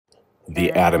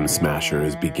The atom smasher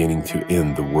is beginning to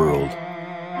end the world.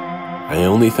 I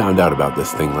only found out about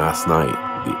this thing last night,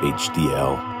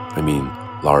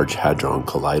 the Large Hadron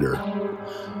Collider.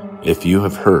 If you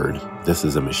have heard, this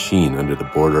is a machine under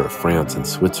the border of France and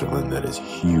Switzerland that is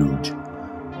huge.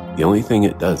 The only thing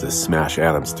it does is smash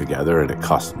atoms together, and it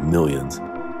costs millions.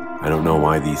 I don't know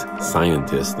why these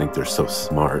scientists think they're so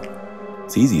smart.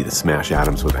 It's easy to smash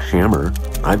atoms with a hammer.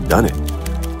 I've done it.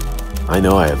 I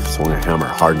know I have swung a hammer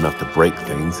hard enough to break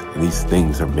things, and these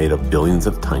things are made of billions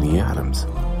of tiny atoms.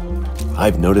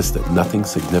 I've noticed that nothing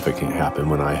significant happened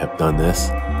when I have done this.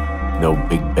 No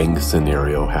Big Bang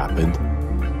scenario happened.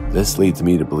 This leads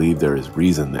me to believe there is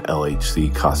reason the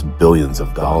LHC costs billions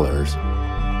of dollars.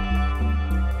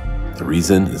 The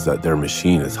reason is that their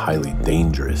machine is highly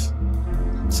dangerous.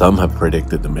 Some have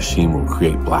predicted the machine will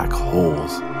create black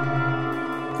holes.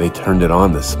 They turned it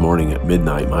on this morning at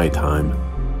midnight my time.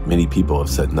 Many people have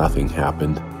said nothing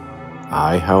happened.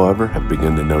 I, however, have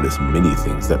begun to notice many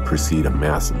things that precede a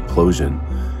mass implosion,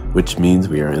 which means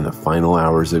we are in the final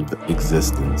hours of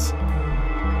existence.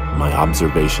 My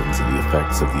observations of the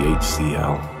effects of the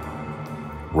HCl.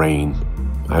 Rain.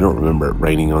 I don't remember it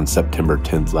raining on September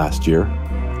 10th last year.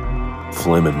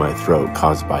 Phlegm in my throat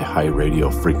caused by high radio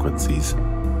frequencies.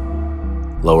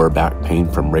 Lower back pain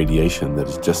from radiation that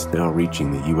is just now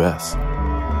reaching the US.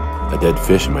 A dead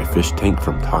fish in my fish tank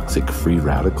from toxic free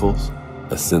radicals.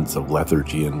 A sense of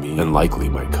lethargy in me and likely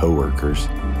my coworkers.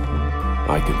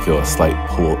 I can feel a slight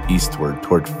pull eastward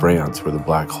toward France where the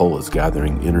black hole is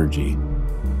gathering energy.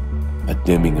 A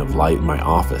dimming of light in my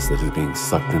office that is being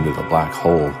sucked into the black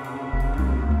hole.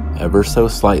 Ever so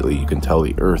slightly, you can tell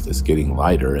the Earth is getting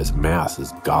lighter as mass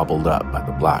is gobbled up by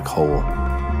the black hole.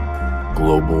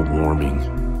 Global warming.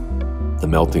 The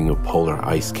melting of polar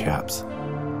ice caps.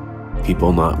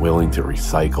 People not willing to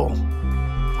recycle.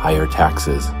 Higher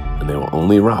taxes, and they will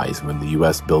only rise when the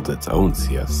US builds its own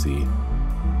CFC.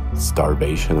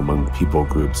 Starvation among people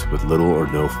groups with little or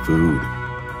no food.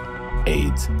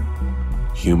 AIDS.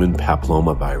 Human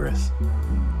papillomavirus.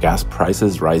 Gas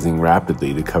prices rising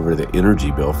rapidly to cover the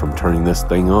energy bill from turning this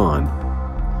thing on.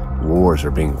 Wars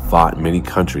are being fought in many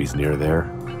countries near there.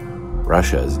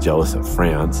 Russia is jealous of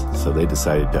France, so they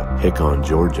decided to pick on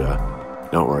Georgia.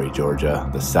 Don't worry, Georgia,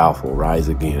 the South will rise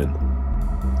again.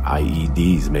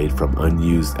 IEDs made from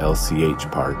unused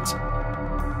LCH parts.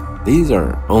 These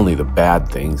are only the bad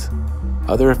things.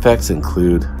 Other effects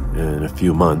include, in a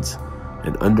few months,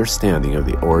 an understanding of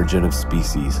the origin of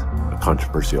species, a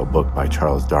controversial book by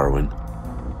Charles Darwin.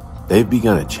 They've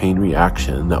begun a chain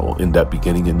reaction that will end up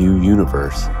beginning a new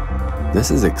universe.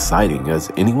 This is exciting,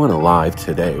 as anyone alive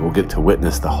today will get to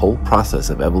witness the whole process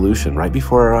of evolution right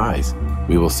before our eyes.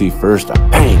 We will see first a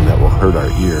bang that will hurt our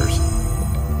ears.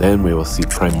 Then we will see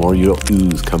primordial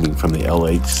ooze coming from the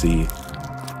LHC.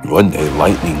 One day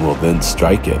lightning will then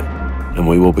strike it, and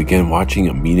we will begin watching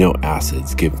amino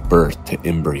acids give birth to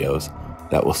embryos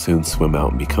that will soon swim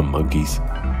out and become monkeys.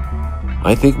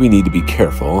 I think we need to be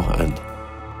careful and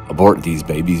abort these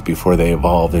babies before they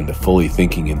evolve into fully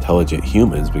thinking, intelligent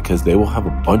humans, because they will have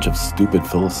a bunch of stupid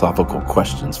philosophical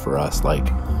questions for us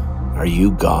like, are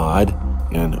you God?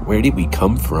 And where did we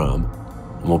come from?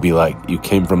 And we'll be like, you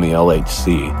came from the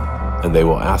LHC. And they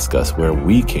will ask us where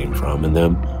we came from, and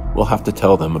then we'll have to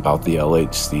tell them about the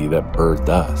LHC that birthed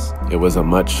us. It was a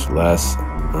much less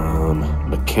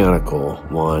mechanical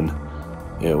one.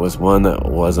 It was one that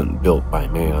wasn't built by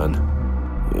man.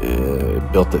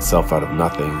 It built itself out of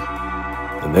nothing.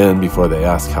 And then, before they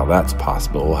ask how that's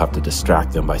possible, we'll have to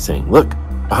distract them by saying, look,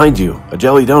 behind you, a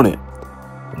jelly donut.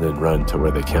 And then run to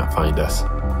where they can't find us.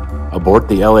 Abort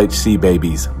the LHC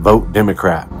babies. Vote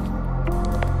Democrat.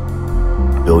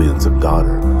 Billions of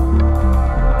dollars.